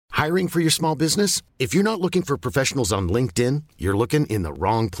Hiring for your small business? If you're not looking for professionals on LinkedIn, you're looking in the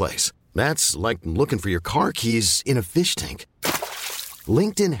wrong place. That's like looking for your car keys in a fish tank.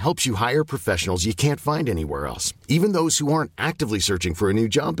 LinkedIn helps you hire professionals you can't find anywhere else, even those who aren't actively searching for a new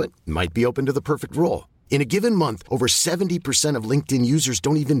job but might be open to the perfect role. In a given month, over 70% of LinkedIn users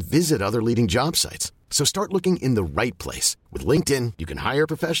don't even visit other leading job sites. So start looking in the right place. With LinkedIn, you can hire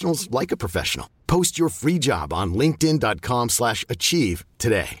professionals like a professional. Post your free job on linkedin.com/achieve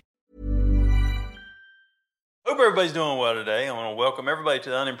today. Hope everybody's doing well today. I want to welcome everybody to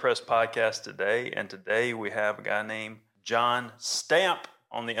the Unimpressed podcast today. And today we have a guy named John Stamp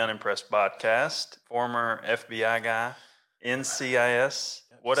on the Unimpressed podcast, former FBI guy, NCIS.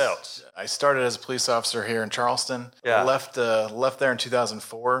 What else? I started as a police officer here in Charleston. Yeah. Left there in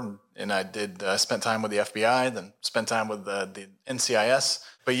 2004, and I did spent time with the FBI, then spent time with the NCIS.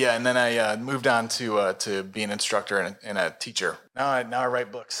 But yeah, and then I moved on to being an instructor and a teacher. Now I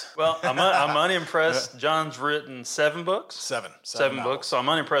write books. Well, I'm unimpressed. John's written 7 books. Seven books. So I'm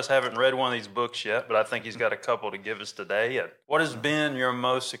unimpressed. I haven't read one of these books yet, but I think he's got a couple to give us today. What has been your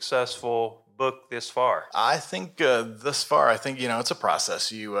most successful book this far? I think this far, it's a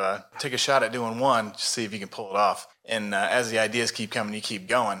process. You take a shot at doing one, just see if you can pull it off. And as the ideas keep coming, you keep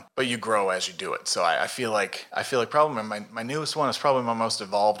going, but you grow as you do it. So I feel like probably my newest one is probably my most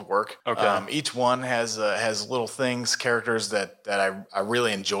evolved work. Okay. Each one has little things, characters that I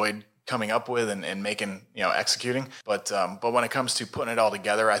really enjoyed coming up with and making, executing. But when it comes to putting it all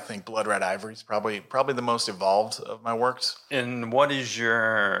together, I think Blood Red Ivory is probably the most evolved of my works. And what is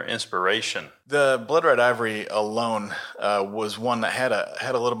your inspiration? The Blood Red Ivory alone was one that had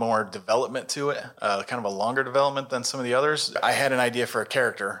a little more development to it, kind of a longer development than some of the others. I had an idea for a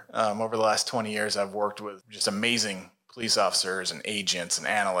character. Over the last 20 years, I've worked with just amazing police officers and agents and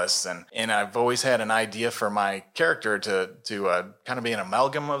analysts, and I've always had an idea for my character to kind of be an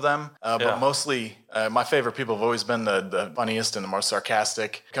amalgam of them. But mostly, my favorite people have always been the funniest and the most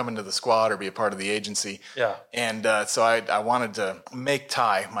sarcastic, come into the squad or be a part of the agency. Yeah. And so I wanted to make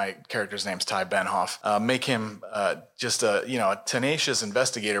Ty, my character's name's Ty Benhoff, make him just a tenacious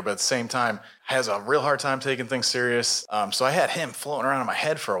investigator, but at the same time has a real hard time taking things serious. So I had him floating around in my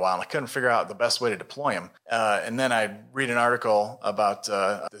head for a while, and I couldn't figure out the best way to deploy him. And then I read an article about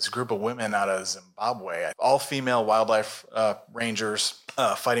this group of women out of Zimbabwe, all female wildlife rangers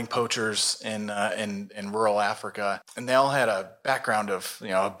fighting poachers in rural Africa, and they all had a background of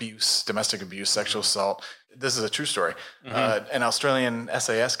abuse, domestic abuse, sexual assault. This is a true story. Mm-hmm. An Australian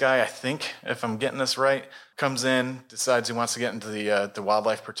SAS guy, I think, if I'm getting this right, comes in, decides he wants to get into the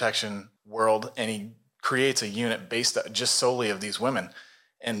wildlife protection world, and he creates a unit based just solely of these women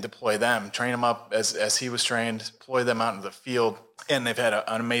and deploy them, train them up as he was trained, deploy them out into the field, and they've had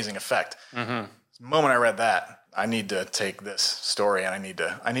an amazing effect. Mm-hmm. The moment I read that, I need to take this story and I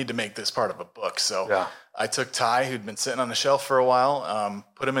need to make this part of a book. So I took Ty, who'd been sitting on the shelf for a while,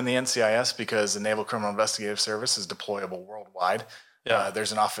 put him in the NCIS because the Naval Criminal Investigative Service is deployable worldwide. Yeah.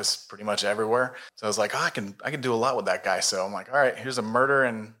 There's an office pretty much everywhere. So I was like, I can do a lot with that guy. So I'm like, all right, here's a murder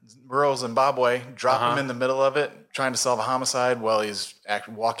in rural Zimbabwe. Drop him in the middle of it, trying to solve a homicide while he's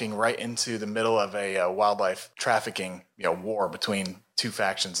walking right into the middle of a wildlife trafficking war between two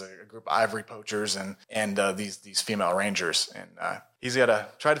factions, a group of ivory poachers and these female rangers. And he's got to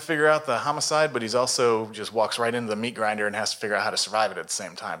try to figure out the homicide, but he's also just walks right into the meat grinder and has to figure out how to survive it at the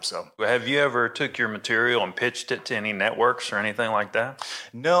same time. So, have you ever took your material and pitched it to any networks or anything like that?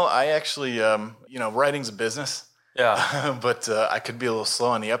 No, I actually, writing's a business. Yeah. But I could be a little slow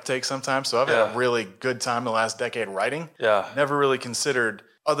on the uptake sometimes. So I've had a really good time the last decade writing. Yeah. Never really considered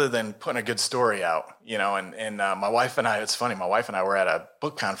other than putting a good story out, and my wife and I, it's funny, my wife and I were at a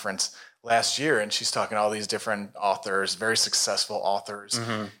book conference last year, and she's talking to all these different authors, very successful authors.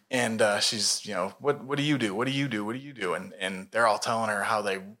 Mm-hmm. And she's, what do you do? What do you do? What do you do? And they're all telling her how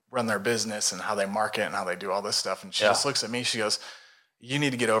they run their business and how they market and how they do all this stuff. And she just looks at me, she goes, you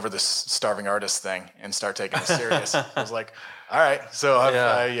need to get over this starving artist thing and start taking it serious. I was like, all right. So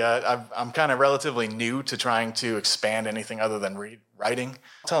I'm kind of relatively new to trying to expand anything other than writing.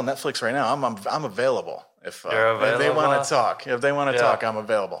 I'm telling Netflix right now, I'm available. If they want to talk. If they want to talk, I'm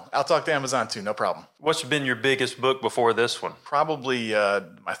available. I'll talk to Amazon too, no problem. What's been your biggest book before this one? Probably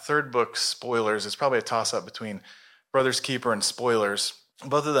my third book, Spoilers. It's probably a toss-up between Brother's Keeper and Spoilers.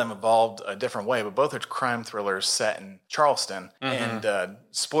 Both of them evolved a different way, but both are crime thrillers set in Charleston. Mm-hmm. And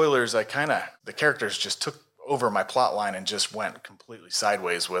Spoilers, the characters just took over my plot line and just went completely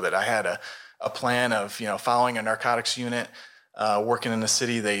sideways with it. I had a plan of, following a narcotics unit, working in the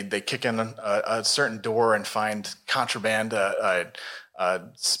city. They kick in a certain door and find contraband,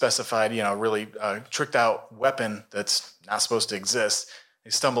 specified, really tricked out weapon that's not supposed to exist. They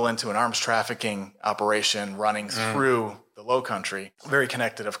stumble into an arms trafficking operation running through the Low Country. Very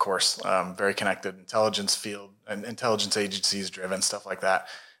connected, of course, very connected intelligence field and intelligence agencies driven, stuff like that.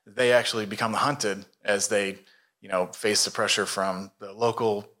 They actually become hunted as they, face the pressure from the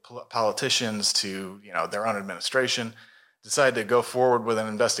local politicians to, their own administration, decide to go forward with an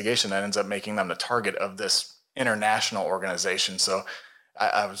investigation that ends up making them the target of this international organization. So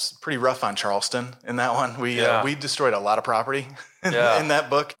I was pretty rough on Charleston in that one. We destroyed a lot of property in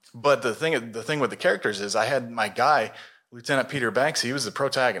that book. But the thing with the characters is I had my guy, Lieutenant Peter Banks. He was the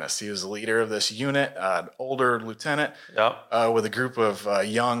protagonist. He was the leader of this unit, older lieutenant, with a group of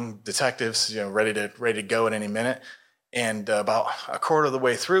young detectives, ready to go at any minute. And about a quarter of the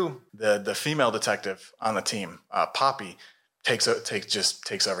way through, the female detective on the team, Poppy, takes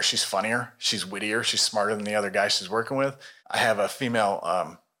over. She's funnier, she's wittier, she's smarter than the other guy she's working with. I have a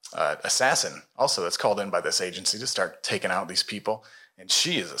female assassin also that's called in by this agency to start taking out these people. And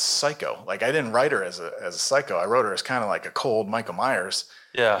she is a psycho. Like, I didn't write her as a psycho. I wrote her as kind of like a cold Michael Myers,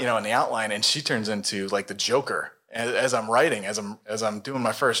 in the outline. And she turns into like the Joker. As I'm writing, as I'm doing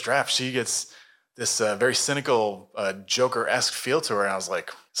my first draft, she gets this very cynical Joker-esque feel to her. And I was like,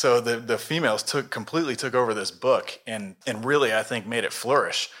 so the females completely took over this book and really, I think, made it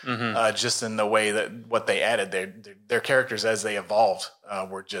flourish just in the way that what they added. Their characters as they evolved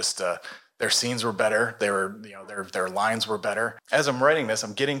were just... their scenes were better. They were, their lines were better. As I'm writing this,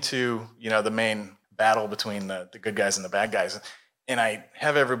 I'm getting to, the main battle between the good guys and the bad guys. And I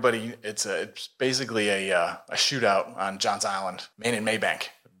have everybody, it's basically a shootout on Johns Island, Maine and Maybank,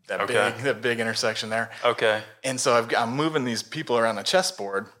 that big intersection there. Okay. And so I'm moving these people around the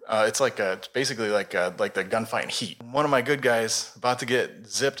chessboard. It's basically like the gunfight in Heat. One of my good guys about to get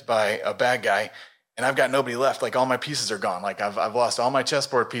zipped by a bad guy, and I've got nobody left. Like, all my pieces are gone. Like, I've lost all my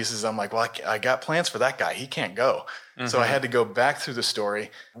chessboard pieces. I'm like, well, I got plans for that guy. He can't go. Mm-hmm. So I had to go back through the story,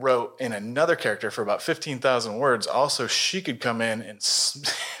 wrote in another character for about 15,000 words. Also, she could come in and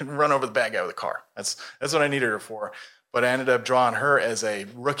run over the bad guy with a car. That's what I needed her for. But I ended up drawing her as a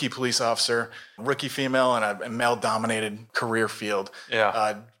rookie police officer, rookie female in a male-dominated career field.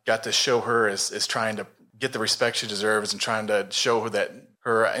 Yeah. Got to show her as trying to get the respect she deserves and trying to show her that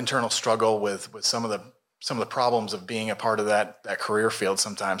her internal struggle with some of the problems of being a part of that career field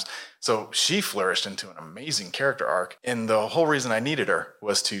sometimes. So she flourished into an amazing character arc. And the whole reason I needed her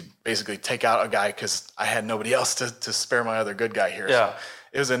was to basically take out a guy because I had nobody else to spare my other good guy here. Yeah. So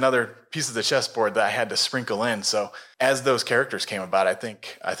it was another piece of the chessboard that I had to sprinkle in. So as those characters came about, I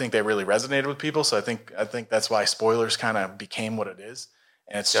think they really resonated with people. So I think that's why Spoilers kind of became what it is.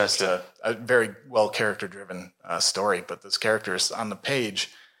 And it's just a very well character-driven story. But those characters on the page,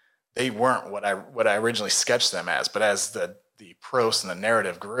 they weren't what I originally sketched them as. But as the prose and the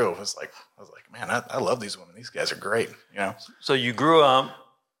narrative grew, I was like, man, I love these women. These guys are great. So you grew up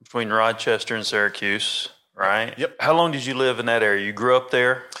between Rochester and Syracuse, right? Yep. How long did you live in that area? You grew up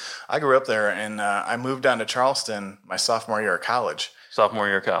there? I grew up there, and I moved down to Charleston my sophomore year of college. Sophomore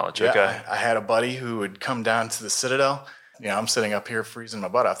year of college, yeah, okay. I had a buddy who would come down to the Citadel. I'm sitting up here freezing my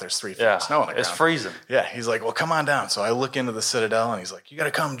butt off. There's 3 feet of snow on the ground. It's freezing. Yeah, he's like, well, come on down. So I look into the Citadel, and he's like, you got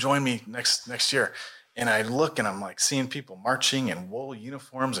to come join me next year. And I look, and I'm like seeing people marching in wool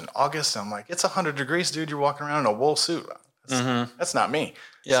uniforms in August. And I'm like, it's 100 degrees, dude. You're walking around in a wool suit. That's not me.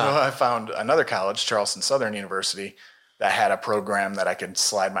 Yeah. So I found another college, Charleston Southern University, that had a program that I could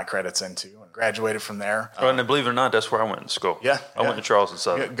slide my credits into, and graduated from there. And believe it or not, that's where I went to school. Yeah. I went to Charleston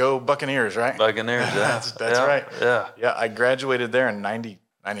Southern. Go Buccaneers, right? Buccaneers, yeah. that's right. Yeah. Yeah, I graduated there in 99.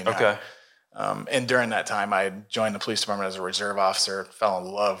 Okay. And during that time, I joined the police department as a reserve officer, fell in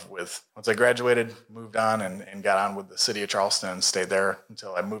love with, once I graduated, moved on and got on with the city of Charleston and stayed there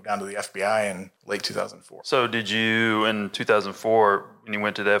until I moved on to the FBI in late 2004. So did you, in 2004, when you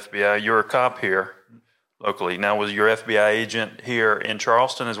went to the FBI, you were a cop here locally. Now, was your FBI agent here in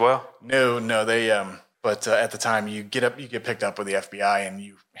Charleston as well? No, they, but at the time you get picked up with the FBI and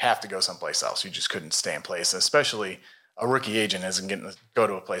you have to go someplace else. You just couldn't stay in place, especially a rookie agent isn't getting to go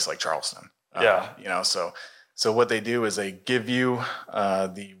to a place like Charleston. So what they do is they give you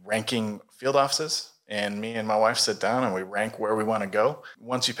the ranking field offices, and me and my wife sit down and we rank where we want to go.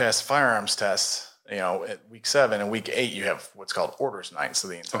 Once you pass the firearms test, at week 7 and week 8, you have what's called orders night. So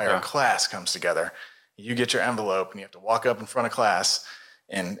the entire class comes together. You get your envelope and you have to walk up in front of class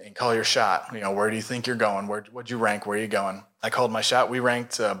and call your shot. Where do you think you're going? What'd you rank? Where are you going? I called my shot. We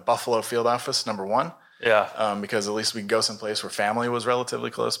ranked Buffalo field office number 1. Yeah. Because at least we could go someplace where family was relatively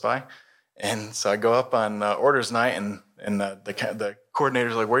close by. And so I go up on orders night, and the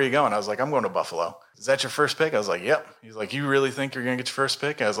coordinator's like, where are you going? I was like, I'm going to Buffalo. Is that your first pick? I was like, yep. He's like, you really think you're going to get your first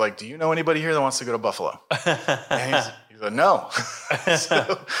pick? I was like, do you know anybody here that wants to go to Buffalo? And he's No.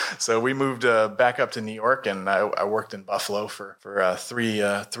 so we moved back up to New York, and I worked in Buffalo for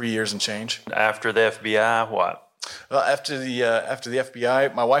 3 years and change. After the FBI, what? Well, after the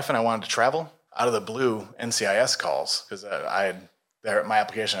FBI, my wife and I wanted to travel. Out of the blue, NCIS calls because my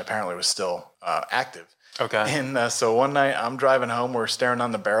application apparently was still active. Okay. And so one night I'm driving home. We're staring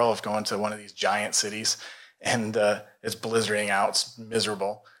on the barrel of going to one of these giant cities, and it's blizzarding out. It's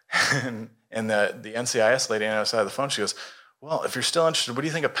miserable. And the NCIS lady on the other side of the phone, she goes, well, if you're still interested, what do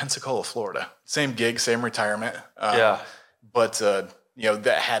you think of Pensacola, Florida? Same gig, same retirement. But,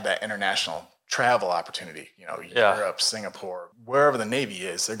 that had that international travel opportunity. Europe, Singapore, wherever the Navy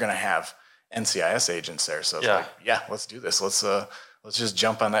is, they're going to have NCIS agents there. So it's let's do this. Let's just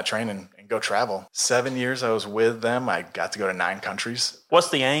jump on that train and go travel. 7 years I was with them. I got to go to 9 countries. What's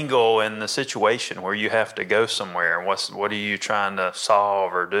the angle in the situation where you have to go somewhere? And what are you trying to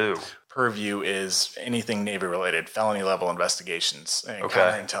solve or do? Purview is anything Navy related, felony level investigations, and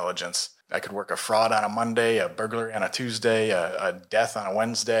counterintelligence. I could work a fraud on a Monday, a burglary on a Tuesday, a death on a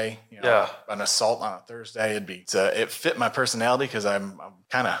Wednesday, an assault on a Thursday. It fit my personality because I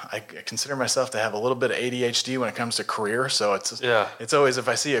consider myself to have a little bit of ADHD when it comes to career. So it's always, if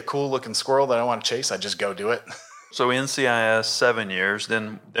I see a cool looking squirrel that I want to chase, I just go do it. So NCIS 7 years,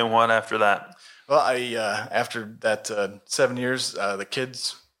 then what after that? Well, after that 7 years, the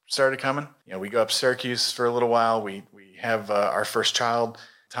kids started coming. We go up to Syracuse for a little while. We have our first child.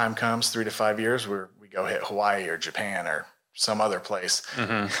 Time comes 3 to 5 years where we go hit Hawaii or Japan or some other place.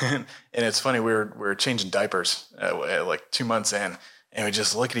 Mm-hmm. And it's funny, we were changing diapers like 2 months in, and we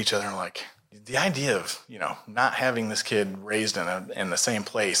just look at each other and like, the idea of not having this kid raised in the same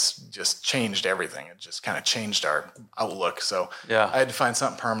place just changed everything. It just kind of changed our outlook. So I had to find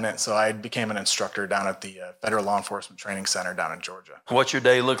something permanent. So I became an instructor down at the Federal Law Enforcement Training Center down in Georgia. What's your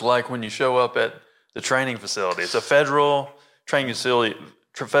day look like when you show up at the training facility? It's a federal training facility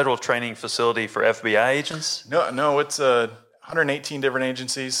for FBI agents? No, it's 118 different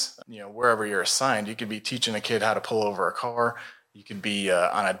agencies. Wherever you're assigned, you could be teaching a kid how to pull over a car. You could be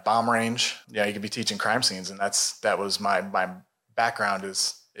on a bomb range. You could be teaching crime scenes, and that was my background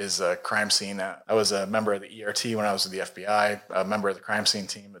is a crime scene. I was a member of the ERT when I was with the FBI, a member of the crime scene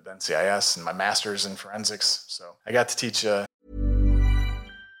team at NCIS, and my master's in forensics. So I got to teach.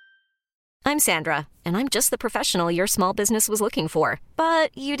 I'm Sandra, and I'm just the professional your small business was looking for.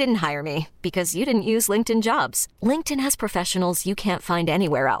 But you didn't hire me because you didn't use LinkedIn Jobs. LinkedIn has professionals you can't find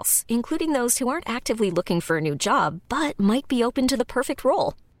anywhere else, including those who aren't actively looking for a new job, but might be open to the perfect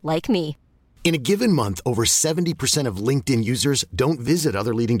role, like me. In a given month, over 70% of LinkedIn users don't visit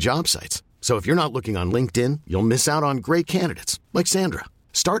other leading job sites. So if you're not looking on LinkedIn, you'll miss out on great candidates like Sandra.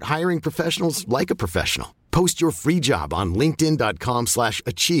 Start hiring professionals like a professional. Post your free job on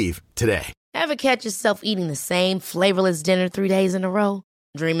linkedin.com/achieve today. Ever catch yourself eating the same flavorless dinner 3 days in a row?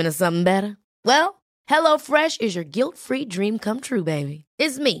 Dreaming of something better? Well, HelloFresh is your guilt-free dream come true, baby.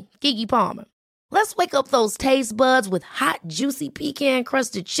 It's me, Keke Palmer. Let's wake up those taste buds with hot, juicy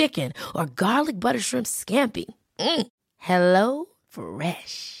pecan-crusted chicken or garlic butter shrimp scampi. Hello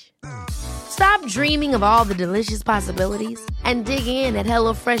Fresh. Stop dreaming of all the delicious possibilities and dig in at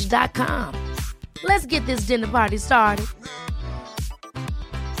HelloFresh.com. Let's get this dinner party started.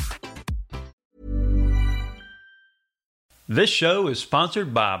 This show is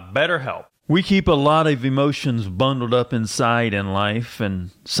sponsored by BetterHelp. We keep a lot of emotions bundled up inside in life, and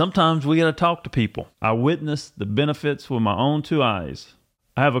sometimes we got to talk to people. I witnessed the benefits with my own 2 eyes.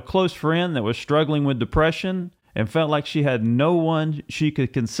 I have a close friend that was struggling with depression and felt like she had no one she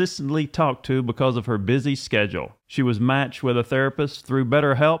could consistently talk to because of her busy schedule. She was matched with a therapist through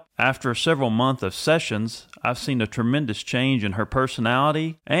BetterHelp. After several months of sessions, I've seen a tremendous change in her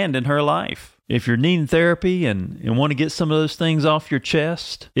personality and in her life. If you're needing therapy and want to get some of those things off your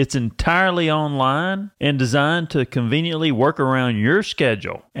chest, it's entirely online and designed to conveniently work around your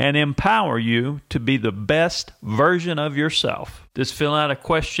schedule and empower you to be the best version of yourself. Just fill out a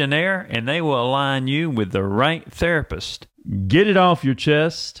questionnaire and they will align you with the right therapist. Get it off your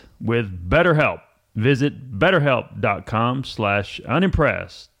chest with BetterHelp. Visit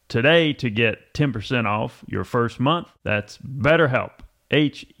BetterHelp.com/unimpressed today to get 10% off your first month. That's BetterHelp.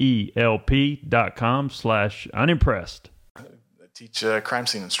 HELP.com/unimpressed. I teach crime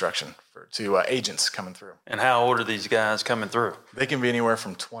scene instruction to agents coming through. And how old are these guys coming through? They can be anywhere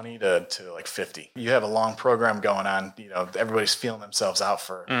from 20 to like 50. You have a long program going on. Everybody's feeling themselves out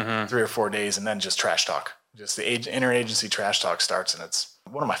for 3 or 4 days, and then just trash talk. Just the interagency trash talk starts, and it's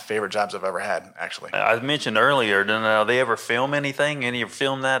one of my favorite jobs I've ever had, actually. I mentioned earlier, did they ever film anything? Any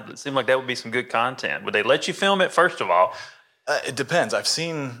film that? It seemed like that would be some good content. Would they let you film it, first of all? It depends. I've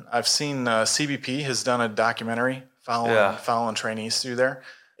seen CBP has done a documentary following trainees through there.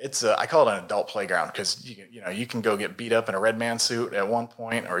 It's I call it an adult playground because you can go get beat up in a red man suit at one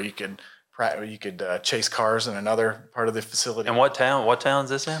point, or you could chase cars in another part of the facility. And what town? What town is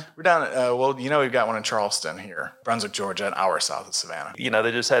this in? We're down at, we've got one in Charleston here, Brunswick, Georgia, an hour south of Savannah.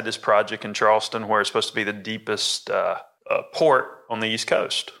 They just had this project in Charleston where it's supposed to be the deepest port on the East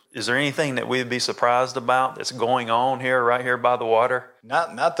Coast. Is there anything that we'd be surprised about that's going on here, right here by the water?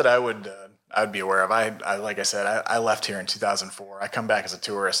 Not that I would be aware of. I like I said, I left here in 2004. I come back as a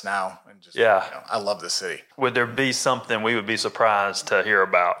tourist now, and just I love the city. Would there be something we would be surprised to hear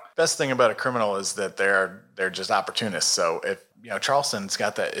about? Best thing about a criminal is that they're just opportunists. So if Charleston's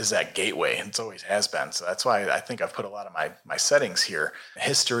got that gateway, and it's always has been. So that's why I think I've put a lot of my settings here,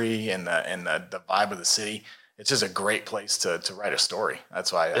 history and the vibe of the city. It's just a great place to write a story.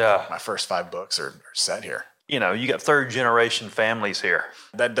 That's why my first 5 books are set here. You got third-generation families here.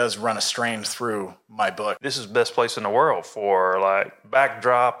 That does run a strain through my book. This is the best place in the world for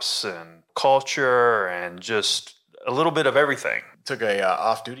backdrops and culture and just a little bit of everything. Took a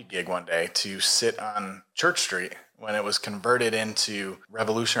off-duty gig one day to sit on Church Street when it was converted into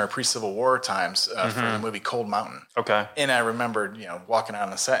Revolutionary pre-Civil War times for the movie Cold Mountain. Okay. And I remembered, walking out on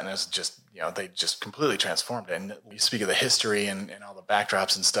the set, and it was just, they just completely transformed it. And you speak of the history and all the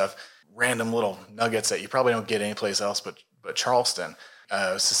backdrops and stuff, random little nuggets that you probably don't get anyplace else but Charleston.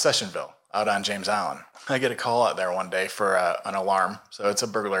 Secessionville out on James Island. I get a call out there one day for an alarm. So it's a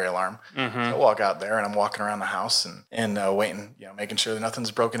burglary alarm. Mm-hmm. So I walk out there and I'm walking around the house and waiting, making sure that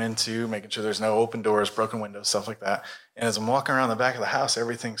nothing's broken into, making sure there's no open doors, broken windows, stuff like that. And as I'm walking around the back of the house,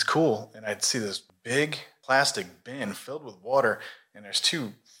 everything's cool. And I'd see this big plastic bin filled with water, and there's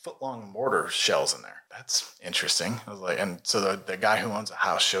 2 foot-long mortar shells in there. That's interesting. I was like, and so the guy who owns the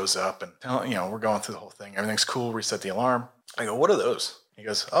house shows up and we're going through the whole thing. Everything's cool. Reset the alarm. I go, what are those? He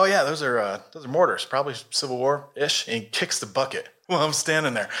goes, oh yeah, those are mortars, probably Civil War-ish. And he kicks the bucket while I'm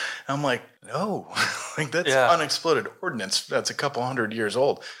standing there. And I'm like, no, that's unexploded ordnance. That's a couple 100 years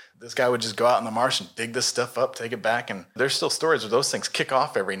old. This guy would just go out in the marsh and dig this stuff up, take it back, and there's still stories where those things kick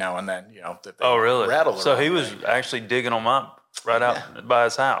off every now and then. That they rattle. So he was actually digging them up right out by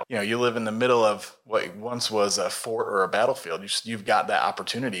his house. You live in the middle of what once was a fort or a battlefield. You've got that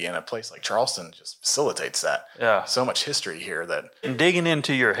opportunity, and a place like Charleston just facilitates that. Yeah. So much history here that. And digging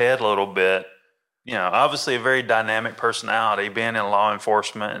into your head a little bit, obviously a very dynamic personality, being in law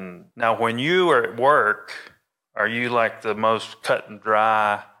enforcement. And now when you are at work, are you like the most cut and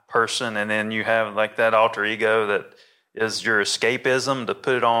dry person, and then you have like that alter ego that is your escapism to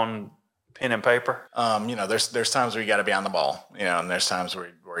put it on pen and paper? There's times where you got to be on the ball, and there's times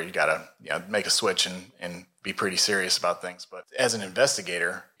where you got to make a switch and be pretty serious about things. But as an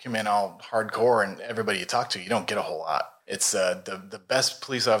investigator, come in all hardcore, and everybody you talk to, you don't get a whole lot. It's the best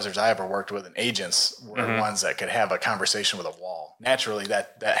police officers I ever worked with and agents were ones that could have a conversation with a wall. Naturally,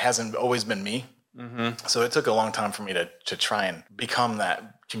 that hasn't always been me. Mm-hmm. So it took a long time for me to try and become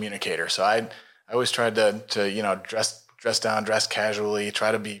that communicator. So I always tried to dress down, dress casually,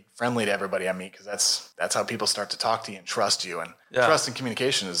 try to be friendly to everybody I meet, because that's how people start to talk to you and trust you. And trust and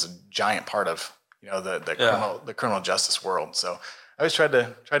communication is a giant part of the criminal justice world. So I always tried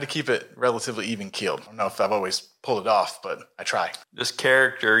to keep it relatively even keeled. I don't know if I've always pulled it off, but I try. This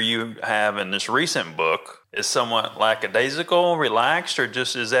character you have in this recent book is somewhat lackadaisical, relaxed, or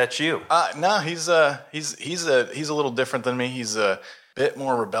just is that you? No, he's a little different than me. He's a bit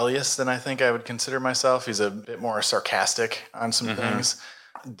more rebellious than I think I would consider myself. He's a bit more sarcastic on some things.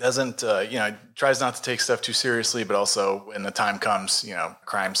 Doesn't tries not to take stuff too seriously, but also when the time comes,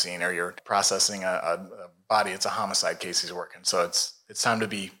 crime scene or you're processing a body, it's a homicide case he's working. So it's time to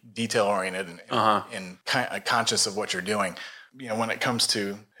be detail oriented and conscious of what you're doing. When it comes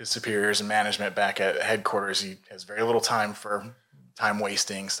to his superiors and management back at headquarters, he has very little time for time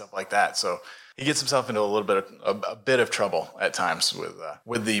wasting, stuff like that. So he gets himself into a bit of trouble at times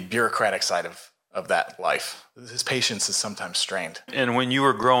with the bureaucratic side of that life. His patience is sometimes strained. And when you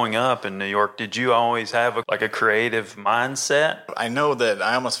were growing up in New York, did you always have a creative mindset? I know that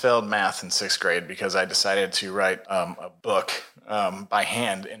I almost failed math in 6th grade because I decided to write a book by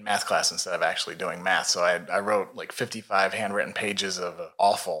hand in math class instead of actually doing math. So I wrote 55 handwritten pages of an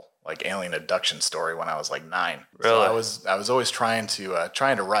awful alien abduction story when I was 9. Really? So I was always trying to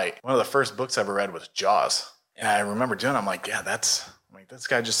write. One of the first books I ever read was Jaws. And I remember doing it. I'm like, this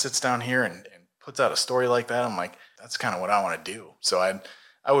guy just sits down here and puts out a story like that. I'm like, that's kind of what I want to do. So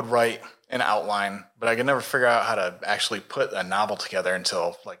I would write an outline, but I could never figure out how to actually put a novel together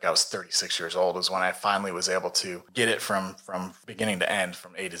until I was 36 years old is when I finally was able to get it from beginning to end,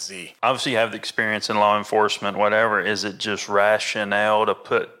 from A to Z. Obviously you have the experience in law enforcement, whatever. Is it just rationale to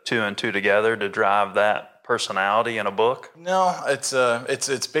put 2 and 2 together to drive that personality in a book? No,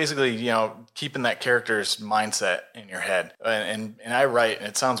 it's basically, keeping that character's mindset in your head. And I write, and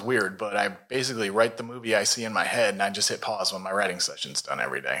it sounds weird, but I basically write the movie I see in my head, and I just hit pause when my writing session's done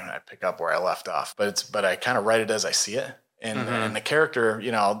every day, and I pick up where I left off. But I kind of write it as I see it. And the character,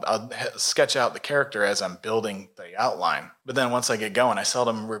 I'll sketch out the character as I'm building the outline. But then once I get going, I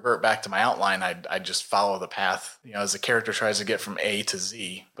seldom revert back to my outline. I just follow the path, as the character tries to get from A to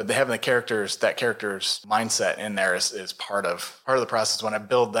Z. But having that character's mindset in there is part of the process. When I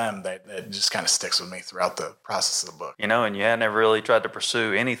build them, that just kind of sticks with me throughout the process of the book. And you had never really tried to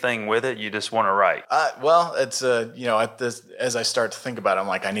pursue anything with it. You just want to write. Well, it's as I start to think about it, I'm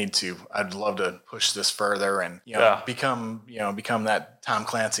like, I'd love to push this further and become that Tom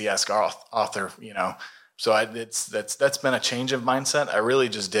Clancy-esque author. So that's been a change of mindset. I really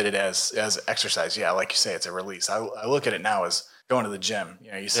just did it as exercise. Yeah, like you say, it's a release. I look at it now as going to the gym.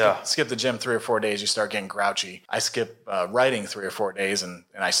 You skip the gym 3 or 4 days, you start getting grouchy. I skip writing 3 or 4 days, and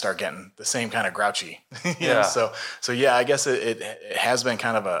I start getting the same kind of grouchy. So yeah, I guess it has been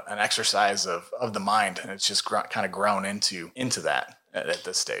kind of an exercise of the mind, and it's just kind of grown into that. At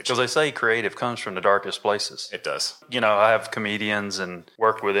this stage. Because they say creative comes from the darkest places. It does. I have comedians and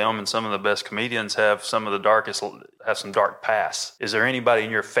worked with them, and some of the best comedians have some dark past. Is there anybody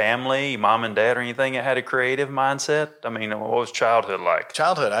in your family, mom and dad or anything, that had a creative mindset? I mean, what was childhood like?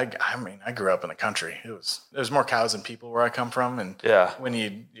 Childhood, I grew up in the country. There's more cows than people where I come from. And when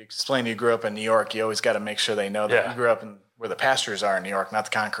you explain you grew up in New York, you always got to make sure they know that you grew up in where the pastures are in New York, not the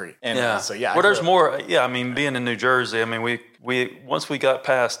concrete. And well, there's more. Yeah, I mean, being in New Jersey, I mean, we once we got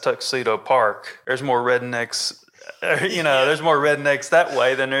past Tuxedo Park, there's more rednecks. There's more rednecks that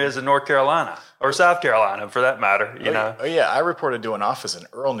way than there is in North Carolina or South Carolina, for that matter. Oh yeah, I reported to an office in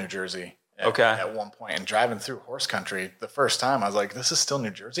Earl, New Jersey. At one point, and driving through horse country the first time, I was like, this is still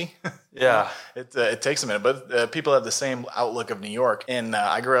New Jersey? Yeah. It takes a minute, but people have the same outlook of New York. And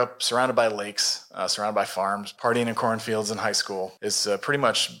I grew up surrounded by lakes, surrounded by farms, partying in cornfields in high school. It's pretty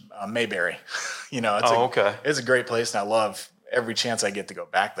much Mayberry. It's a great place, and I love every chance I get to go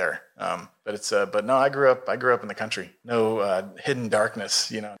back there. But no, I grew up in the country. No hidden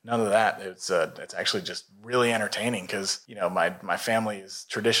darkness, none of that. It's actually just really entertaining because, my family is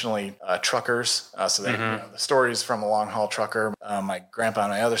traditionally truckers. So the stories from a long haul trucker. My grandpa on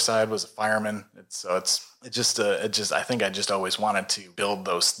my other side was a fireman. I think I just always wanted to build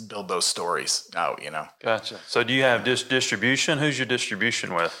those stories out, Gotcha. So do you have distribution? Who's your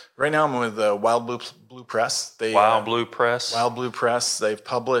distribution with? Right now I'm with Wild Blue Press. Wild Blue Press? Wild Blue Press. They've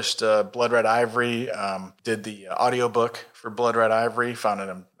published Blood Red Ivory, did the audiobook for Blood Red Ivory, found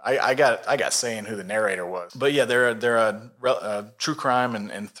it. I got saying who the narrator was. But yeah, they're a true crime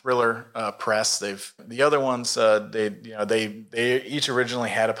and thriller press. The other ones, they each originally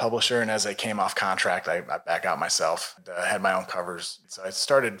had a publisher, and as they came off contract, I back out myself. I had my own covers. So I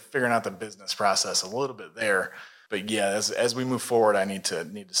started figuring out the business process a little bit there. But yeah, as we move forward, I need to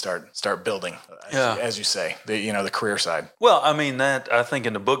start building, as you say, the career side. Well, I mean, that I think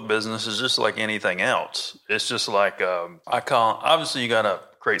in the book business is just like anything else. It's just like obviously you got to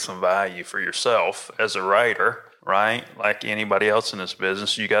create some value for yourself as a writer, right? Like anybody else in this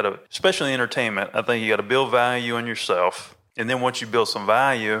business, you got to, especially entertainment. I think you got to build value in yourself, and then once you build some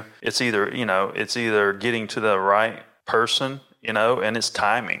value, it's either getting to the right person, and it's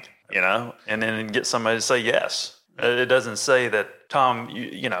timing, and then get somebody to say yes. It doesn't say that Tom,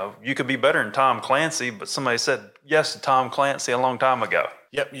 you could be better than Tom Clancy, but somebody said yes to Tom Clancy a long time ago.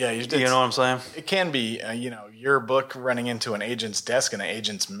 Yep. Yeah. You know what I'm saying? It can be, your book running into an agent's desk and the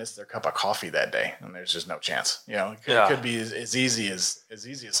agents missed their cup of coffee that day, and there's just no chance. It could be as easy as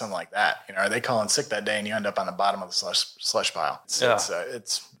something like that. Are they calling sick that day and you end up on the bottom of the slush pile?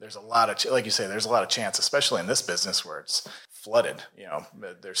 There's a lot of, like you say, there's a lot of chance, especially in this business where it's flooded.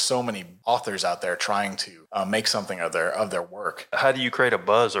 There's so many authors out there trying to make something of their work. How do you create a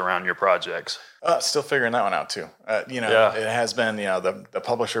buzz around your projects? Still figuring that one out too. It has been, the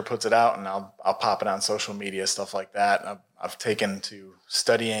publisher puts it out and I'll pop it on social media, stuff like that. I've taken to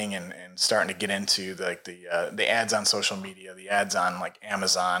studying and starting to get into the ads on social media, the ads on like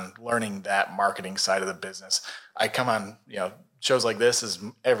Amazon, learning that marketing side of the business. I come on, shows like this is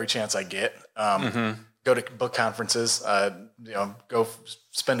every chance I get. Go to book conferences, go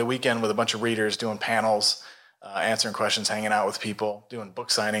spend a weekend with a bunch of readers doing panels, answering questions, hanging out with people, doing book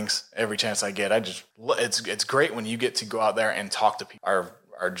signings every chance I get. It's great when you get to go out there and talk to people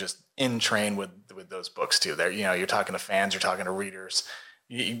are just in train with those books too. You're talking to fans, you're talking to readers,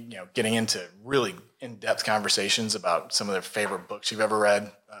 getting into really in-depth conversations about some of their favorite books you've ever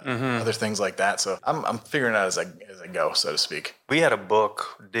read, other things like that. So I'm figuring it out as I go, so to speak. We had a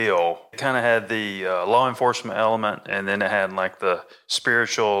book deal. It kind of had the law enforcement element, and then it had like the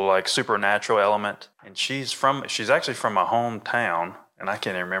spiritual, like supernatural element. And she's actually from my hometown, and I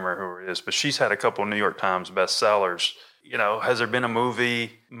can't even remember who it is, but she's had a couple of New York Times bestsellers. Has there been a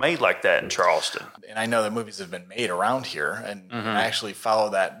movie made like that in Charleston? And I know that movies have been made around here, and I actually follow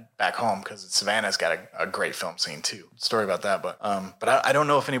that back home because Savannah's got a great film scene too. Story about that, but I don't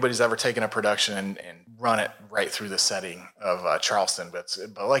know if anybody's ever taken a production and run it right through the setting of Charleston.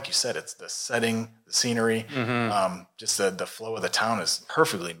 But like you said, it's the setting, the scenery, just the flow of the town is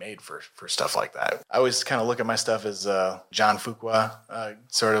perfectly made for stuff like that. I always kind of look at my stuff as John Fuqua,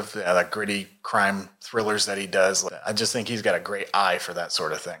 sort of that gritty crime thrillers that he does. I just think he's got a great eye for that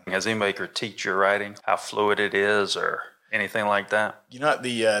sort of thing. Has anybody critiqued your writing, how fluid it is, or anything like that?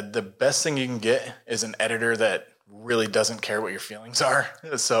 The best thing you can get is an editor that really doesn't care what your feelings are.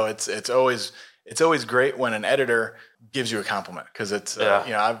 So it's always great when an editor gives you a compliment, because it's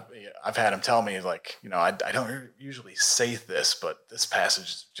I've had him tell me, like, I don't usually say this, but this passage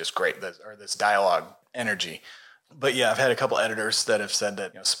is just great, or this dialogue energy. But yeah, I've had a couple editors that have said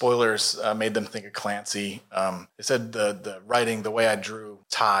that spoilers made them think of Clancy. They said the writing, the way I drew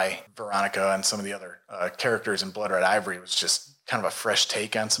Ty, Veronica, and some of the other characters in Blood Red Ivory was just kind of a fresh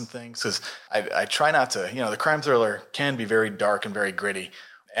take on some things, because I try not to, the crime thriller can be very dark and very gritty.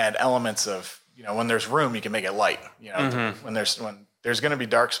 Add elements of, when there's room, you can make it light. When there's going to be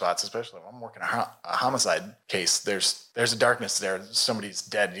dark spots, especially when I'm working a homicide case, there's a darkness there. Somebody's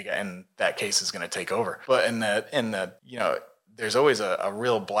dead, and that case is going to take over. But in the there's always a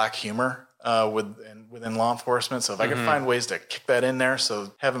real black humor within law enforcement. So if I can find ways to kick that in there,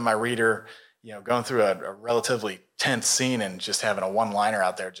 so having my reader, going through a relatively tense scene and just having a one-liner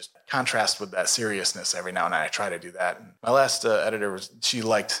out there, just contrast with that seriousness every now and then. I try to do that. And my last editor she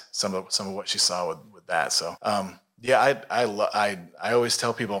liked some of what she saw with that. So I always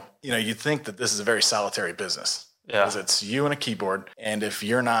tell people, you think that this is a very solitary business. Yeah. Because it's you and a keyboard, and if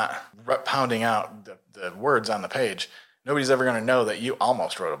you're not pounding out the words on the page, nobody's ever going to know that you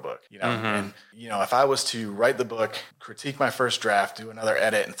almost wrote a book, And, if I was to write the book, critique my first draft, do another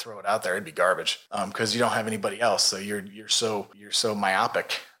edit, and throw it out there, it'd be garbage, because you don't have anybody else. So you're so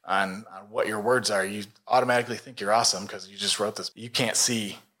myopic on what your words are. You automatically think you're awesome because you just wrote this. You can't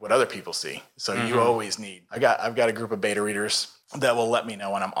see what other people see. So you always need, I've got a group of beta readers that will let me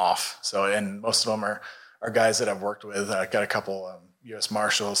know when I'm off. So, and most of them are guys that I've worked with. I've got a couple U.S.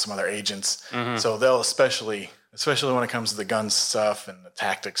 Marshals, some other agents. So they'll especially when it comes to the guns stuff and the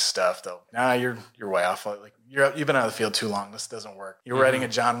tactics stuff, you're way off. Like you've been out of the field too long. This doesn't work. You're writing a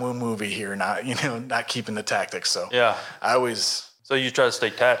John Woo movie here, not keeping the tactics. So yeah, So you try to stay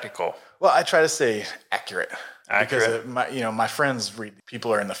tactical. Well, I try to stay accurate. Because my friends read,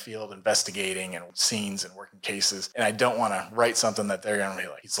 people are in the field investigating and scenes and working cases, and I don't want to write something that they're going to be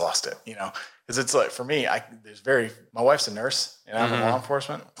like, he's lost it, because it's like, for me, my wife's a nurse and I'm in law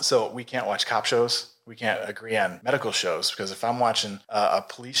enforcement, so we can't watch cop shows. We can't agree on medical shows, because if I'm watching a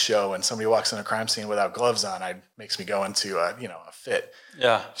police show and somebody walks in a crime scene without gloves on, it makes me go into a fit.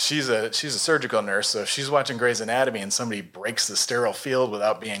 Yeah. She's a surgical nurse, so if she's watching Grey's Anatomy and somebody breaks the sterile field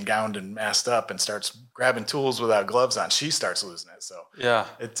without being gowned and masked up and starts grabbing tools without gloves on, she starts losing it. So yeah,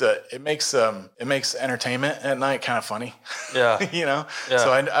 it makes entertainment at night kind of funny. Yeah. Yeah.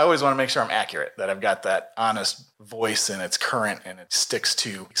 So I always want to make sure I'm accurate, that I've got that honest voice and it's current and it sticks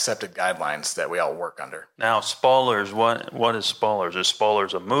to accepted guidelines that we all work under. Now, spoilers. What is spoilers? Is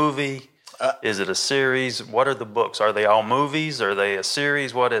spoilers a movie? Is it a series? What are the books? Are they all movies? Are they a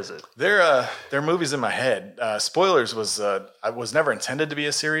series? What is it? They're movies in my head. Spoilers was never intended to be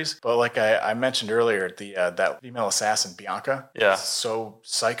a series, but like I mentioned earlier, that female assassin Bianca, yeah, is so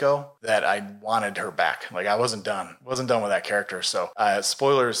psycho that I wanted her back. Like I wasn't done with that character. So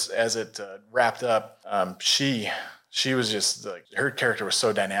Spoilers, as it wrapped up, she was just like, her character was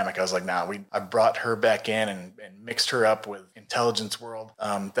so dynamic. I was like, I brought her back in and mixed her up with Intelligence World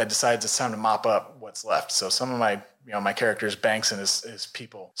that decides it's time to mop up what's left. So some of my characters, Banks and his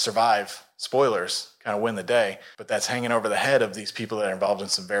people, survive. Spoilers, kind of win the day, but that's hanging over the head of these people that are involved in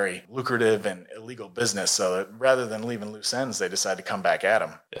some very lucrative and illegal business. So that rather than leaving loose ends, they decide to come back at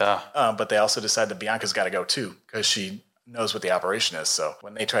them. Yeah. But they also decide that Bianca's got to go too, because she knows what the operation is. So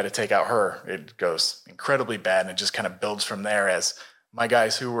when they try to take out her, it goes incredibly bad, and it just kind of builds from there, as my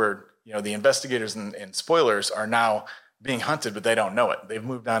guys who were, the investigators in Spoilers are now being hunted, but they don't know it. They've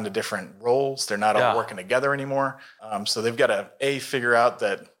moved on to different roles. They're not all working together anymore. So they've got to figure out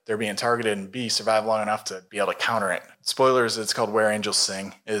that they're being targeted, and B, survive long enough to be able to counter it. Spoilers, it's called Where Angels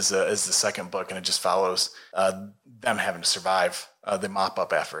Sing, is the second book, and it just follows them having to survive the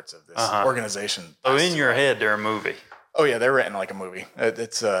mop-up efforts of this organization. So in your head, they're a movie. Oh, yeah, they're written like a movie.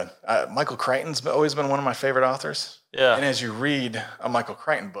 It's Michael Crichton's always been one of my favorite authors. Yeah. And as you read a Michael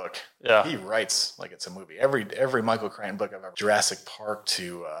Crichton book, he writes like it's a movie. Every Michael Crichton book I've ever, Jurassic Park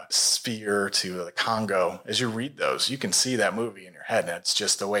to Sphere to the Congo, as you read those, you can see that movie in your head. And it's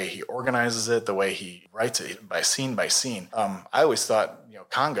just the way he organizes it, the way he writes it by scene by scene. I always thought,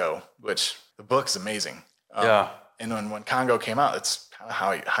 Congo, which the book's amazing. And when Congo came out, it's kind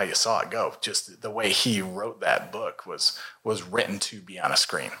of how you saw it go. Just the way he wrote that book was written to be on a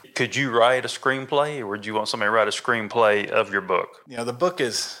screen. Could you write a screenplay, or would you want somebody to write a screenplay of your book? The book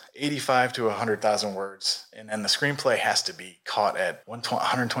is 85 to 100,000 words, and then the screenplay has to be caught at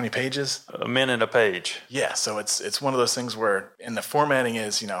 120 pages. A minute a page. Yeah, so it's one of those things where, and the formatting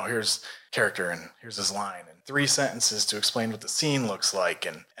is, here's character and here's his line, and 3 sentences to explain what the scene looks like.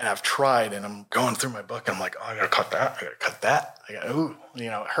 And I've tried, and I'm going through my book, and I'm like, oh, I gotta cut that.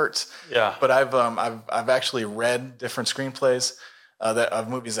 It hurts. Yeah. But I've actually read different screenplays of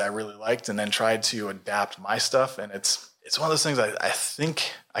movies that I really liked, and then tried to adapt my stuff. And it's one of those things I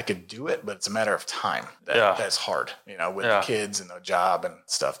think I could do it, but it's a matter of time. That's hard, with kids and a job and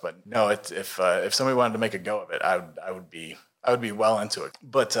stuff. But no, if somebody wanted to make a go of it, I would be well into it.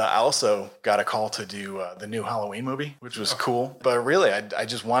 But I also got a call to do the new Halloween movie, which was cool. But really, I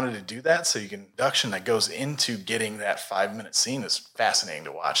just wanted to do that so you can, production that goes into getting that 5-minute scene is fascinating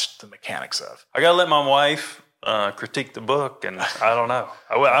to watch the mechanics of. I got to let my wife critique the book, and I don't know.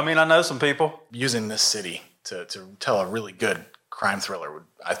 I know some people. Using this city to tell a really good crime thriller,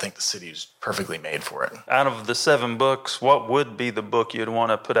 I think the city is perfectly made for it. Out of the 7 books, what would be the book you'd want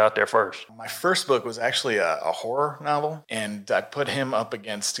to put out there first? My first book was actually a horror novel, and I put him up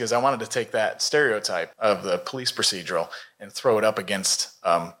against, because I wanted to take that stereotype of the police procedural and throw it up against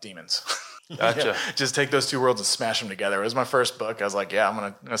demons. Gotcha. Just take those 2 worlds and smash them together. It was my first book. I was like,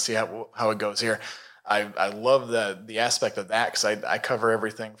 I'm gonna see how it goes here. I love the aspect of that, because I cover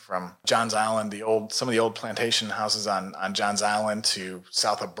everything from Johns Island, some of the old plantation houses on Johns Island, to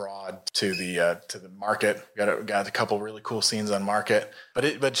south of Broad, to the market. Got a couple really cool scenes on Market.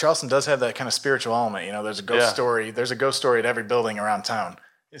 But Charleston does have that kind of spiritual element. There's a ghost story. There's a ghost story at every building around town.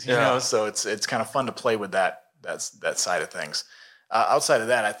 So it's kind of fun to play with that side of things. Outside of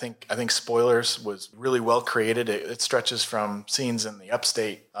that, I think Spoilers was really well created. It stretches from scenes in the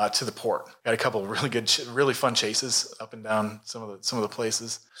upstate to the port. Got a couple of really good, really fun chases up and down some of the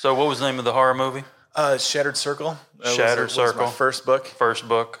places. So, what was the name of the horror movie? Shattered Circle. Shattered Circle. Was my first book. First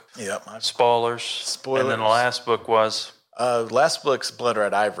book. Yep. Spoilers. And then the last book was? Last book's Blood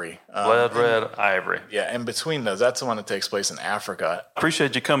Red Ivory. Blood Red Ivory. Yeah, in between those, that's the one that takes place in Africa.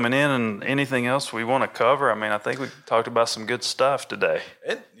 Appreciate you coming in, and anything else we want to cover? I think we talked about some good stuff today.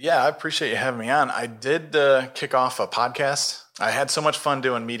 I appreciate you having me on. I did kick off a podcast. I had so much fun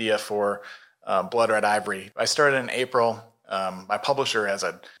doing media for Blood Red Ivory. I started in April. My publisher has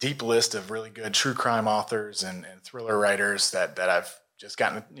a deep list of really good true crime authors and thriller writers that I've just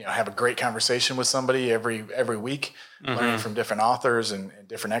gotten to have a great conversation with somebody every week, learning from different authors and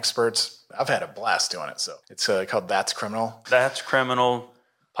different experts. I've had a blast doing it. So it's called That's Criminal. That's Criminal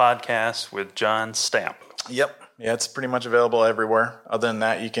podcast with John Stamp. Yep. Yeah, it's pretty much available everywhere. Other than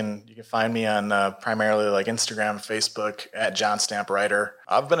that, you can find me on primarily like Instagram, Facebook, at John Stamp Writer.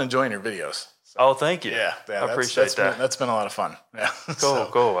 I've been enjoying your videos. So, oh, thank you. Yeah, I appreciate that. That's been a lot of fun. Yeah.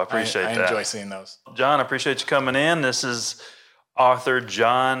 Cool. I appreciate that. I enjoy seeing those. John, I appreciate you coming in. This is author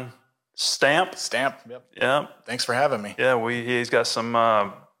John Stamp. Yep. Thanks for having me. Yeah, he's got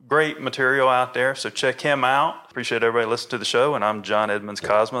some great material out there, so check him out. Appreciate everybody listening to the show, and I'm John Edmonds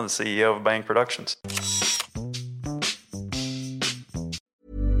Cosma, the CEO of Bang Productions.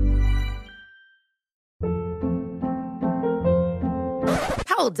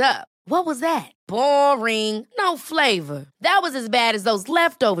 Hold up. What was that? Boring. No flavor. That was as bad as those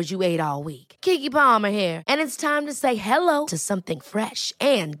leftovers you ate all week. Keke Palmer here. And it's time to say hello to something fresh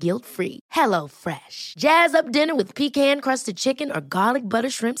and guilt-free. Hello Fresh. Jazz up dinner with pecan-crusted chicken or garlic butter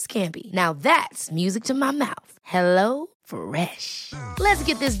shrimp scampi. Now that's music to my mouth. Hello Fresh. Let's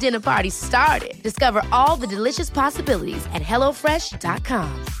get this dinner party started. Discover all the delicious possibilities at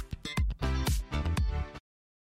HelloFresh.com.